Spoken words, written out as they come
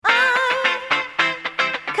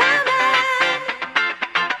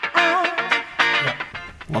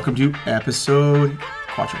Welcome to episode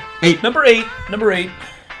 8. Number eight.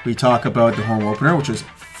 We talk about the home opener, which is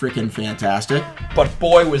freaking fantastic. But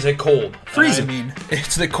boy, was it cold. Freezing. I mean,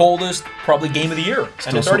 it's the coldest probably game of the year.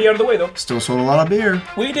 And it's already out of the way, though. Still sold a lot of beer.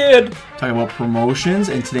 We did. Talking about promotions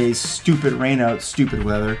and today's stupid rain out, stupid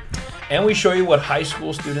weather. And we show you what high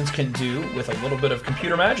school students can do with a little bit of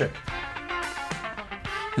computer magic.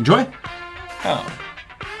 Enjoy. Oh.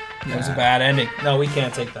 That was a bad ending. No, we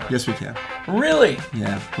can't take that. Yes, we can. Really?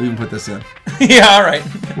 Yeah, we can put this in. Yeah, all right.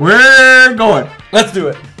 We're going. Let's do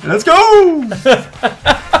it. Let's go.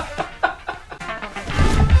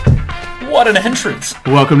 What an entrance.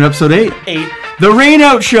 Welcome to episode 8. 8. The Rain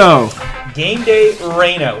Out Show. Game day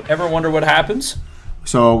rain out. Ever wonder what happens?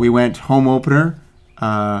 So we went home opener,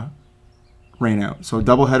 rain out. So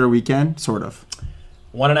doubleheader weekend, sort of.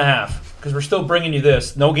 1.5. Because we're still bringing you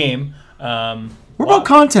this. No game. We're about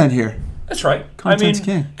content here. That's right. Content's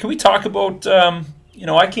king. Can we talk about,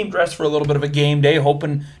 I came dressed for a little bit of a game day,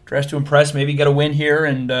 hoping dressed to impress, maybe get a win here,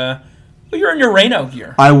 and you're in your rain out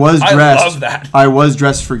gear. I was dressed. I love that. I was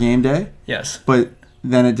dressed for game day. Yes. But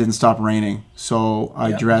then it didn't stop raining, so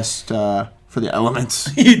I dressed for the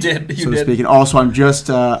elements. You did. So to speak. And also,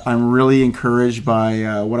 I'm really encouraged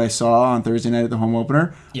by what I saw on Thursday night at the home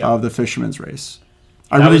opener of the Fisherman's Race.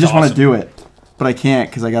 I really just want to do it, but I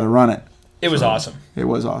can't because I got to run it. It was awesome. It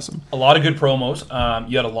was awesome. A lot of good promos.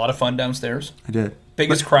 You had a lot of fun downstairs. I did.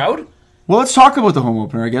 Biggest crowd? Well, let's talk about the home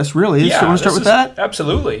opener, I guess, really. Yeah, you want to start with that?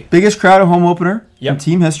 Absolutely. Biggest crowd of home opener in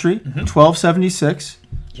team history, 1276.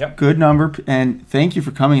 Yep. Good number. And thank you for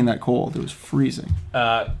coming in that cold. It was freezing.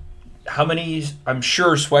 How many, I'm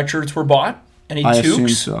sure, sweatshirts were bought? Any toques? I assume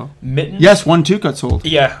so. Mittens? Yes, one toque got sold.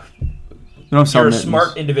 Yeah. Don't sell You're a mittens.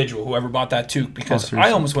 smart individual, whoever bought that toque, because I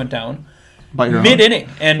almost went down mid-inning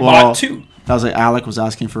and bought two. That was like Alec was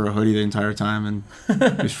asking for a hoodie the entire time, and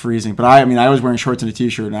it was freezing. But I was wearing shorts and a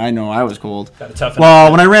t-shirt, and I know I was cold. Got a tough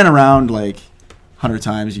when I ran around like 100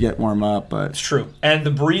 times, you get warm up, but it's true. And the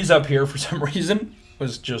breeze up here, for some reason,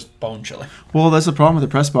 was just bone chilling. Well, that's the problem with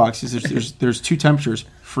the press box. Is there's two temperatures: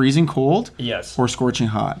 freezing cold, or scorching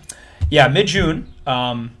hot. Yeah, mid-June,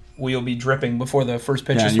 we'll be dripping before the first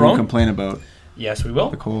pitch is thrown. You won't complain about. Yes, we will.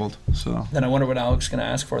 The cold. So then I wonder what Alec's going to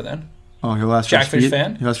ask for then. Oh, he'll ask Jackfish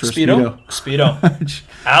fan? He'll ask for Speedo. Speedo.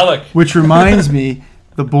 Alec. Which reminds me,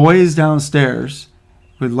 the boys downstairs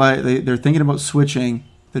they're thinking about switching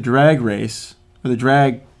the drag race or the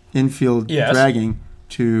drag infield dragging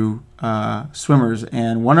to swimmers,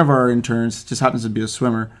 and one of our interns just happens to be a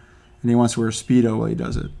swimmer, and he wants to wear a Speedo while he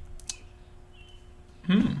does it.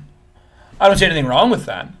 I don't see anything wrong with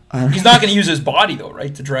that. He's not going to use his body though,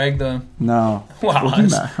 right, to drag the. No. Wow.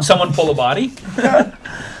 Someone pull a body.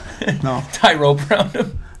 No. Tie rope around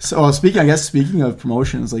him. So speaking of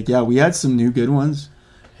promotions, we had some new good ones.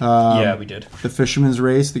 Yeah, we did. The Fisherman's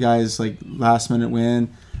Race, the guy's last minute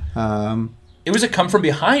win. It was a come from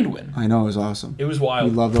behind win. I know, it was awesome. It was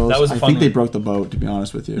wild. We love those. That was a fun I think one. they broke the boat, to be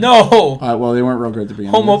honest with you. No. Well, they weren't real good to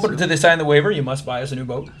begin Home with. opener. Did they sign the waiver? You must buy us a new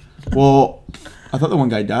boat. Well, I thought the one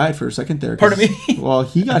guy died for a second there. Pardon me? Well,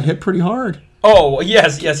 he got hit pretty hard. Oh,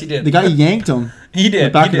 yes, he did. The guy yanked him. He did. In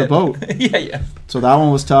the back of the boat. Yeah. So that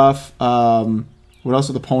one was tough. What else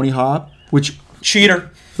with the pony hop? Which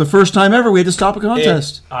cheater. The first time ever we had to stop a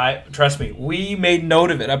contest. Trust me, we made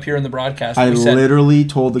note of it up here in the broadcast. I literally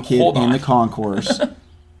told the kid in the concourse.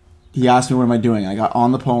 He asked me, "What am I doing?" I got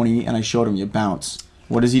on the pony and I showed him, "You bounce."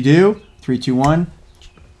 What does he do? 3, 2, 1.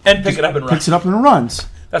 And pick it up and run. Picks it up and runs.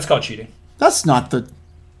 That's called cheating. That's not the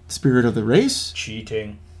spirit of the race.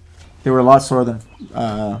 Cheating. They were a lot slower than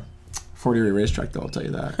 40-area racetrack, though, I'll tell you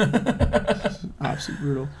that. Absolutely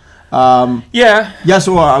brutal. Yeah,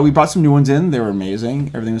 so we brought some new ones in. They were amazing.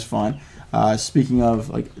 Everything was fun. Speaking of,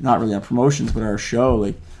 not really on promotions, but our show,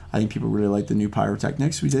 I think people really liked the new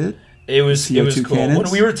pyrotechnics we did. It was cool. Cannons.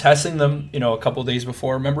 When we were testing them, a couple days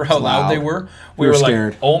before, remember how loud they were? We were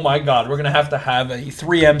scared. Oh my God, we're going to have a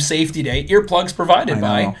 3M safety day. Earplugs provided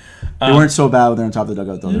by. They weren't so bad when they're on top of the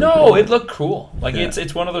dugout, though. No, it looked cool.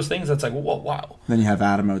 It's one of those things that's whoa, wow. Then you have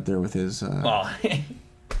Adam out there with his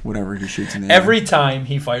whatever he shoots in the Every time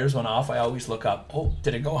he fires one off, I always look up. Oh,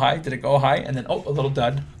 did it go high? Did it go high? And then, a little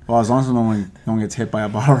dud. Well, as long as no one gets hit by a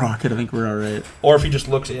bottle rocket, I think we're all right. Or if he just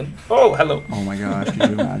looks in. Oh, hello. Oh my gosh, could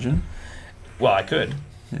you imagine? Well, I could.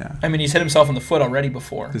 Yeah. I mean, he's hit himself in the foot already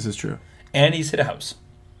before. This is true. And he's hit a house.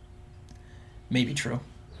 Maybe true.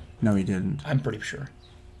 No, he didn't. I'm pretty sure.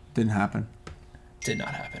 Didn't happen. Did not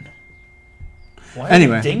happen. Why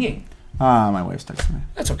anyway, are you dinging? My wife's texting me.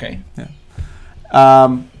 That's okay. Yeah.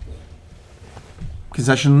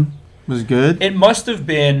 Concession was good. It must have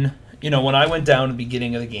been, when I went down at the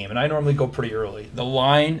beginning of the game, and I normally go pretty early, the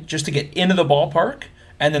line just to get into the ballpark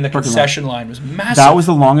And then the concession line was massive. That was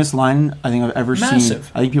the longest line I think I've ever seen.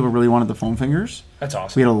 Massive. I think people really wanted the foam fingers. That's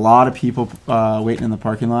awesome. We had a lot of people waiting in the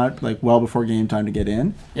parking lot, like well before game time to get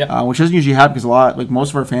in. Yeah. Which doesn't usually happen because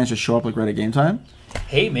most of our fans just show up like right at game time.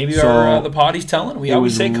 Hey, maybe the potty's telling. We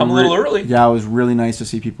always say come a little early. Yeah, it was really nice to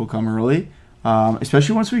see people come early,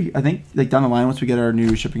 especially once I think like down the line once we get our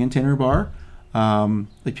new shipping container bar,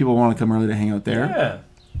 like people want to come early to hang out there. Yeah.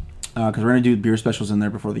 Because we're gonna do beer specials in there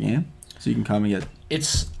before the game, so you can come and get.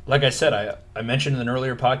 It's like I said. I mentioned in an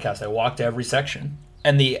earlier podcast. I walked to every section,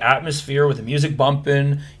 and the atmosphere with the music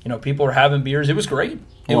bumping. People were having beers. It was great.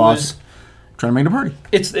 It was. Trying to make it a party.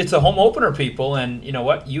 It's a home opener, people, and you know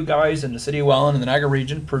what? You guys in the city of Welland and the Niagara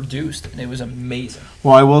region produced, and it was amazing.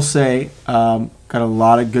 Well, I will say, got a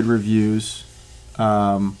lot of good reviews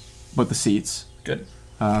about the seats. Good.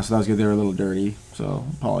 So that was good. They were a little dirty, so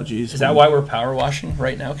apologies. Is that why we're power washing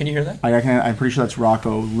right now? Can you hear that? I'm pretty sure that's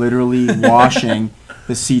Rocco literally washing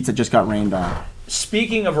the seats that just got rained on.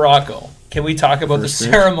 Speaking of Rocco, can we talk about the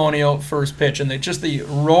ceremonial first pitch and the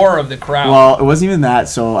roar of the crowd? Well, it wasn't even that.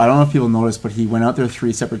 So I don't know if people noticed, but he went out there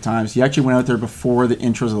 3 separate times. He actually went out there before the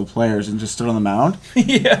intros of the players and just stood on the mound.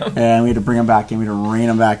 Yeah. And we had to bring him back in. We had to rein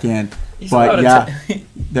him back in. But yeah,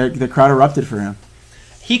 the crowd erupted for him.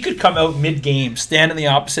 He could come out mid-game, stand in the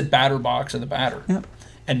opposite batter box of the batter,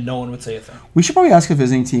 and no one would say a thing. We should probably ask a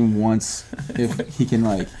visiting team once if he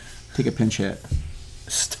can take a pinch hit.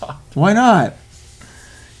 Stop. Why not?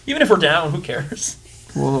 Even if we're down, who cares?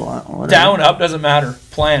 Well, down, up, doesn't matter.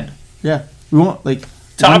 Planned. Yeah. We won't,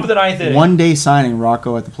 top of the ninth inning. 1 day signing,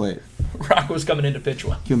 Rocco at the plate. Rocco's coming in to pitch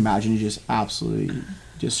one. Can you imagine he just absolutely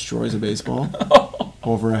destroys a baseball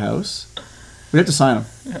over a house? We'd have to sign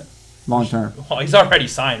him. Long term. Well, he's already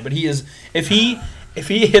signed, but he is if he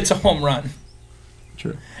hits a home run,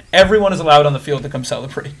 true. Everyone is allowed on the field to come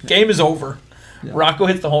celebrate. Game is over. Yeah. Rocco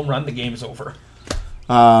hits the home run, the game is over.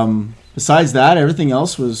 Besides that, everything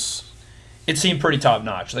else was. It seemed pretty top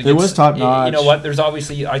notch. It was top notch. You know what? There's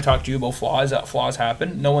obviously I talked to you about flaws. Flaws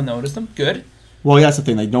happen. No one noticed them. Good. Well, yeah, that's the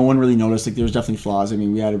thing. No one really noticed. There was definitely flaws. I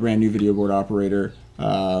mean, we had a brand new video board operator.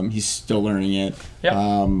 He's still learning it. Yep.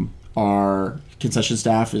 Our concession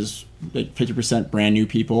staff is 50% brand new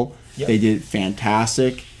people. Yep. They did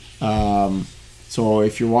fantastic. So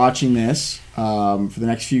if you're watching this for the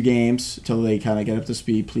next few games until they kind of get up to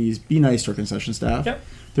speed, please be nice to our concession staff. Yep.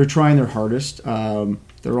 They're trying their hardest.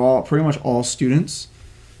 They're all pretty much all students.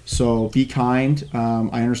 So be kind.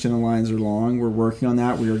 I understand the lines are long. We're working on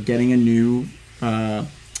that. We are getting a new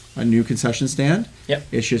concession stand. Yep.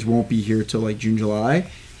 It just won't be here till June, July.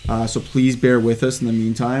 So please bear with us in the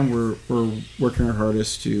meantime. We're working our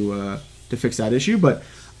hardest to fix that issue. But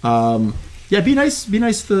be nice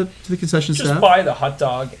to the concession staff. Just buy the hot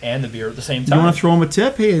dog and the beer at the same time. You want to throw them a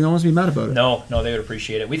tip? Hey, no one's be mad about it. No, they would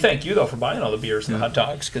appreciate it. We thank you though for buying all the beers and the hot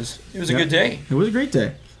dogs because it was a good day. It was a great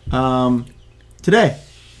day. Today,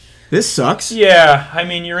 this sucks. Yeah, I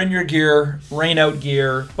mean you're in your gear, rain out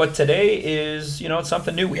gear, but today is it's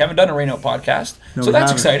something new. We haven't done a rain out podcast, so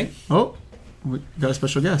that's exciting. Oh. We got a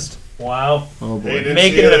special guest. Wow. Oh, boy.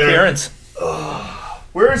 Making an appearance.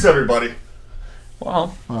 Where is everybody?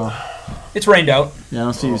 Well, it's rained out. Yeah,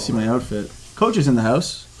 I don't see my outfit. Coach is in the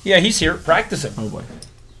house. Yeah, he's here practicing. Oh, boy.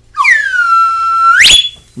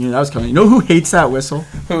 You knew that was coming. You know who hates that whistle?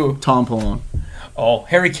 Who? Tom Polone. Oh,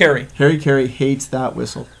 Harry Carey. Harry Carey hates that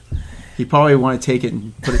whistle. He probably want to take it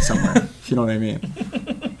and put it somewhere, if you know what I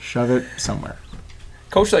mean. Shove it somewhere.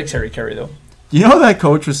 Coach likes Harry Carey, though. You know that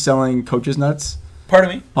coach was selling Coach's nuts? Pardon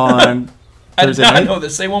me? On Thursday night? I know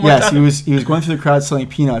this. Say one more time. Yes, he was going through the crowd selling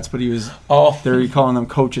peanuts, but he was they're calling them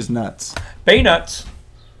Coach's nuts. Bay nuts.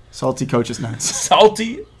 Salty Coach's nuts.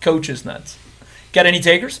 Salty Coach's nuts. Got any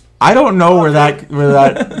takers? I don't know where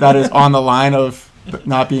that is on the line of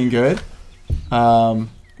not being good. I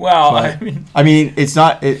mean, it's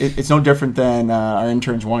not. It's no different than our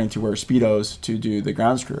interns wanting to wear Speedos to do the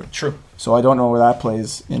grounds crew. True. So I don't know where that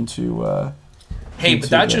plays into.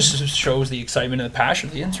 But that just shows the excitement and the passion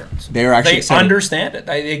of the interns. They understand it.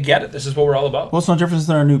 They get it. This is what we're all about. Well, it's no different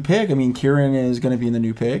than our new pig. I mean, Kieran is going to be in the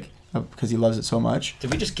new pig because he loves it so much.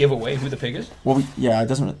 Did we just give away who the pig is? Well, it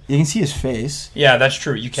doesn't. You can see his face. Yeah, that's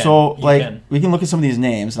true. You can. So, we can look at some of these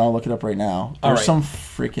names, and I'll look it up right now. There's some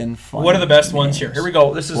freaking fun. What are the best ones here? Here we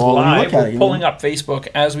go. This is live. We're pulling up Facebook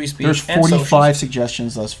as we speak. There's 45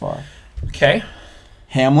 suggestions thus far. Okay.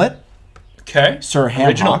 Hamlet. Okay. Sir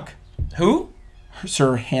Hamhock. Who?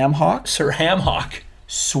 Sir Hamhock. Sir Hamhock.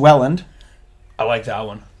 Swelland. I like that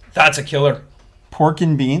one. That's a killer. Pork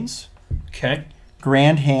and beans. Okay.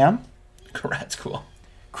 Grand ham. That's cool.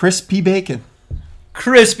 Crispy bacon.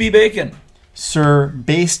 Crispy bacon. Sir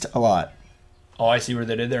Based a lot. Oh, I see where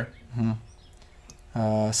they did there. Mm-hmm.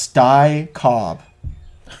 Sty Cobb.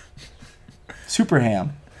 Super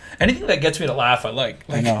Ham. Anything that gets me to laugh, I like.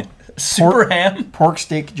 I know. Super Ham. Pork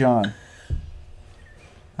Steak John.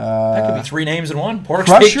 That could be 3 names in one. Pork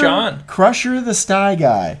Steak John. Crusher the Sty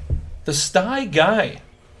Guy. The Sty Guy.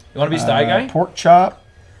 You want to be Sty Guy? Pork Chop.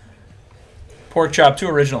 Pork Chop 2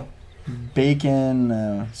 original.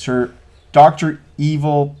 Bacon. Sir Dr.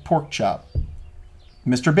 Evil Pork Chop.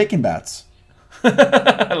 Mr. Bacon Bats.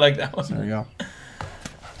 I like that one. So there you go.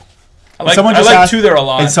 I like 2 there a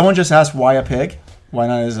lot. And someone just asked why a pig? Why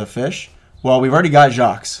not as a fish? Well, we've already got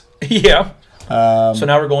Jacques. Yeah. So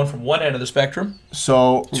now we're going from one end of the spectrum.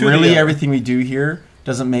 So really everything we do here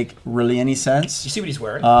doesn't make really any sense. You see what he's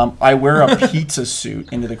wearing? I wear a pizza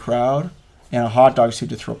suit into the crowd and a hot dog suit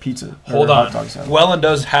to throw pizza. Hold on. Hot dogs out. Welland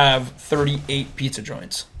does have 38 pizza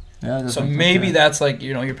joints. Yeah, so maybe that's like,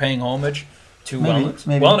 you're paying homage to Welland.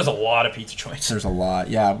 Welland has a lot of pizza joints. There's a lot.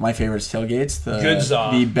 Yeah, my favorite is Tailgates. Good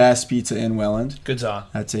za. The best pizza in Welland. Good za.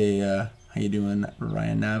 That's a... how you doing,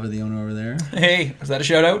 Ryan Nava, the owner over there? Hey, was that a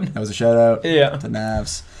shout out? That was a shout out. Yeah. To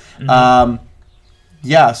Navs. Mm-hmm.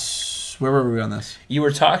 Yes. Where were we on this? You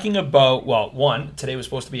were talking about, today was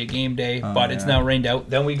supposed to be a game day, but it's now rained out.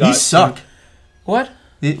 Then we got... These suck. What?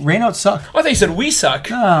 The rainouts suck. Oh, I thought you said we suck.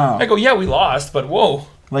 No. I go, yeah, we lost, but whoa.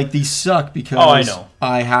 Like, these suck because I know.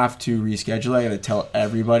 I have to reschedule. I got to tell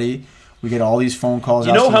everybody. We get all these phone calls.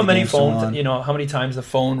 You know how many how many times the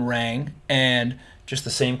phone rang and just the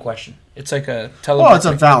same question? It's like a television. Well, it's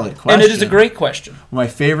a valid question. And it is a great question. My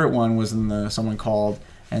favorite one was when someone called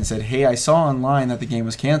and said, hey, I saw online that the game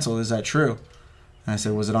was canceled. Is that true? And I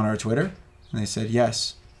said, was it on our Twitter? And they said,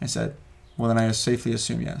 yes. I said, well, then I safely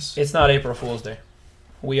assume yes. It's not April Fool's Day.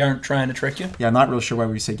 We aren't trying to trick you. Yeah, I'm not real sure why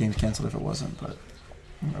we say game's canceled if it wasn't, but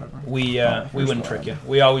whatever. We wouldn't trick you.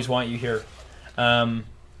 We always want you here.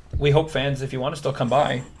 We hope fans, if you want to still come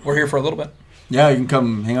by, we're here for a little bit. Yeah, you can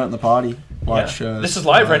come hang out in the potty, watch. Yeah. This is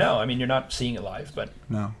live right now. I mean, you're not seeing it live, but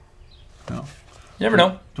no. You never know.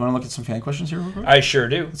 Do you want to look at some fan questions here real quick? I sure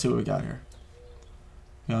do. Let's see what we got here.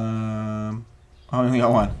 I only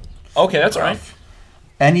got one. Okay, that's all right.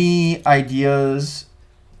 Any ideas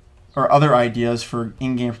or other ideas for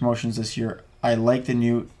in-game promotions this year? I like the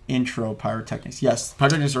new intro pyrotechnics. Yes,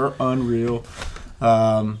 pyrotechnics are unreal.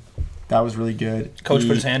 That was really good. Coach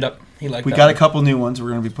put his hand up. He liked that. We got a couple new ones we're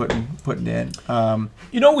going to be putting in.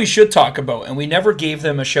 We should talk about, and we never gave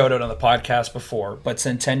them a shout out on the podcast before, but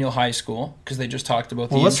Centennial High School, because they just talked about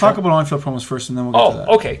the let's talk about on-field promos first, and then we'll get to that.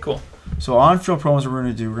 Okay, cool. So on-field promos we're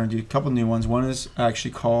going to do a couple new ones. One is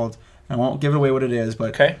actually called, I won't give it away what it is,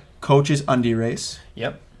 but Coach's Undie Race.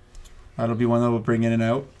 Yep. That'll be one that we'll bring in and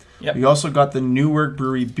out. Yep. We also got the Newark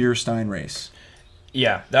Brewery Beer Stein Race.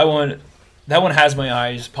 Yeah, that one has my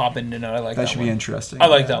eyes popping in and out. I like that. That should be interesting. I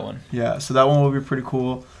like that one. Yeah, so that one will be pretty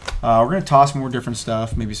cool. We're going to toss more different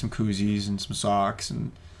stuff, maybe some koozies and some socks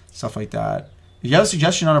and stuff like that. If you have a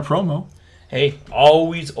suggestion on a promo, hey,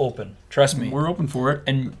 always open. Trust me. We're open for it.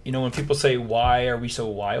 And, when people say, why are we so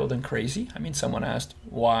wild and crazy? I mean, someone asked,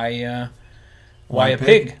 why a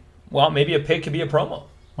pig? Well, maybe a pig could be a promo.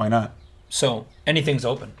 Why not? So, anything's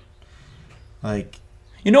open. Like...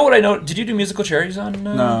 You know what I know? Did you do musical cherries on...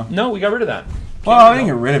 No. No, we got rid of that. Well, I didn't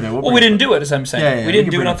get rid of it. We didn't do it, as I'm saying. Yeah, we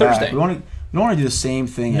didn't do it on Thursday. We don't want to do the same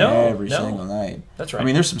thing every single night. That's right. I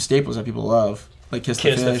mean, there's some staples that people love, like Kiss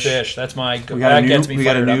the Fish. That's my... We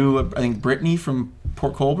got a new, I think, Brittany from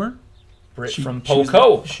Port Colborne. From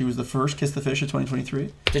Poco. She was the first Kiss the Fish of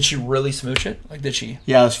 2023. Did she really smooch it? Like, did she?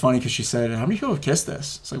 Yeah, it was funny because she said, how many people have kissed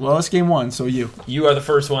this? It's like, well, that's game one, so you. You are the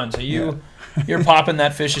first one, so you're popping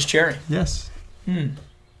that fish's cherry. Yes.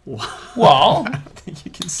 Well, I don't think you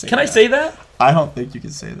can say Can that. I say that? I don't think you can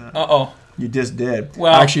say that. Uh-oh. You just did.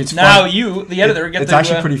 Well, actually, it's now funny. You, the editor, get It's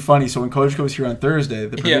actually pretty funny. So when Coach was here on Thursday,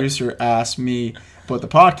 the producer asked me about the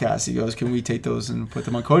podcast. He goes, can we take those and put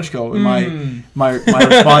them on Coach Go? And my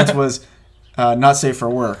response was, not safe for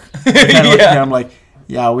work. And I'm like,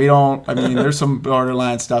 yeah, we don't. I mean, there's some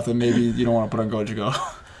borderline stuff that maybe you don't want to put on Coach Go.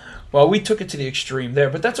 Well, we took it to the extreme there,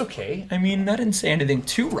 but that's okay. I mean, I didn't say anything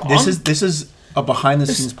too wrong. This is a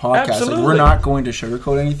behind-the-scenes podcast. Like, we're not going to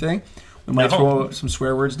sugarcoat anything. We might throw some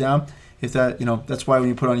swear words down. If that, that's why when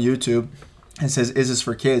you put on YouTube and it says, is this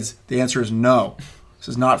for kids? The answer is no. This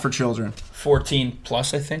is not for children. 14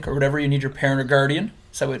 plus, I think, or whatever. You need your parent or guardian.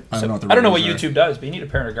 I don't know what YouTube does, but you need a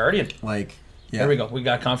parent or guardian. There we go. We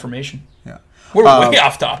got confirmation. Yeah. We're way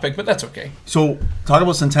off topic, but that's okay. So, talk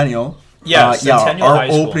about Centennial. Centennial our High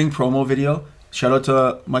School. opening promo video. Shout out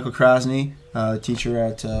to Michael Krasny, the teacher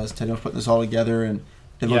at Centennial, putting this all together, and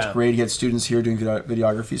it looks great. He had students here doing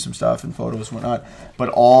videography, some stuff, and photos and whatnot. But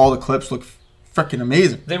all the clips look freaking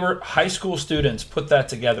amazing. They were high school students put that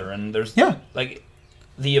together, and there's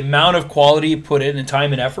the amount of quality put in and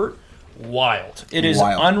time and effort, wild. It is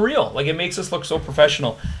unreal. Like, it makes us look so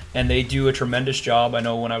professional, and they do a tremendous job. I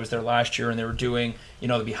know when I was there last year and they were doing,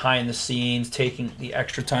 the behind the scenes, taking the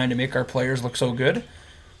extra time to make our players look so good.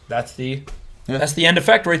 That's the end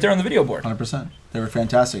effect right there on the video board. 100%. They were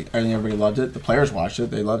fantastic. I think everybody loved it. The players watched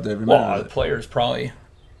it. They loved it every minute. Well, the players probably.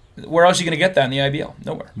 Where else are you going to get that in the IBL?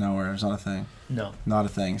 Nowhere. It's not a thing. No. Not a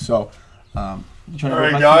thing. So, all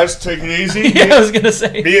right, guys, take it easy. Yeah, I was going to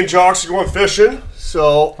say. Me and Jocks are going fishing,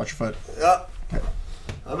 so... Watch your foot. Yeah. Okay.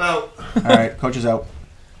 I'm out. All right, coach is out.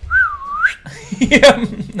 Yeah,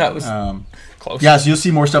 that was close. Yeah, so you'll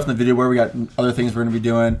see more stuff in the video where we got other things we're going to be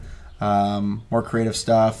doing, more creative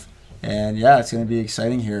stuff. And, yeah, it's going to be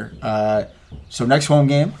exciting here. So next home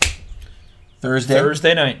game,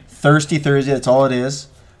 Thursday night. Thursday, that's all it is.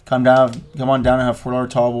 Come on down and have $4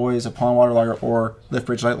 Tall Boys, a Pond Water Lager, or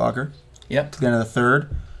Liftbridge Light Lager. Yep. To the end of the third.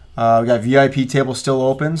 We got VIP tables still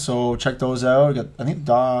open, so check those out. We got, I think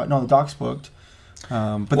the dock's booked.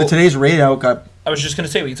 But today's raid out got... I was just going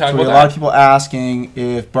to say, we can talk about that. A lot of people asking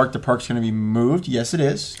if Bark the Park's going to be moved. Yes, it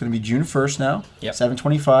is. It's going to be June 1st now. Yep.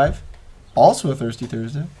 7:25. Also a Thursday.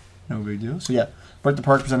 No big deal. So, yeah. Bark the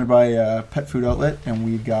Park presented by Pet Food Outlet, and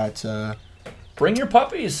we've got... bring your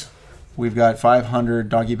puppies. We've got 500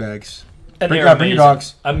 doggy bags. And bring your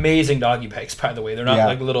dogs. Amazing doggy bags, by the way. They're not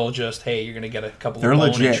like little just, hey, you're going to get a couple They're of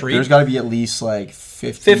legit. treat. There's got to be at least like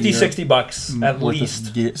 $50-$60 at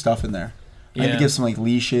least. Get stuff in there. Yeah. I need to get some like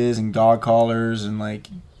leashes and dog collars and like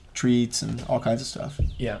treats and all kinds of stuff.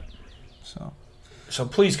 Yeah. So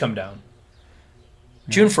please come down. Yeah.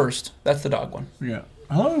 June 1st. That's the dog one. Yeah.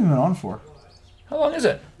 How long have we been on for? How long is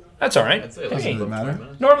it? That's all right. Doesn't really matter.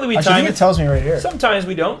 Normally we time it tells me right here. Sometimes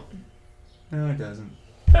we don't. No, it doesn't.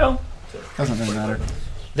 Well, doesn't really matter.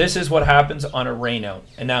 This is what happens on a rain out.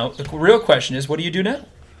 And now the real question is, what do you do now?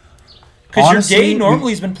 Because your day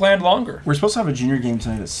normally has been planned longer. We're supposed to have a junior game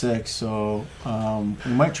tonight at 6, so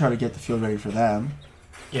we might try to get the field ready for them.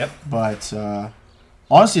 Yep. But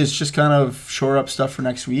honestly, it's just kind of shore up stuff for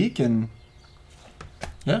next week, and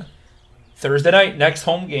yeah. Thursday night, next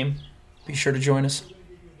home game. Be sure to join us.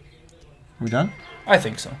 Are we done? I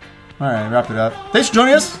think so. All right, wrap it up. Thanks for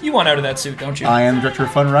joining us. You want out of that suit, don't you? I am the Director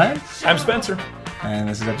of Fun, Ryan. I'm Spencer. And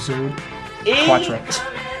this is episode 8.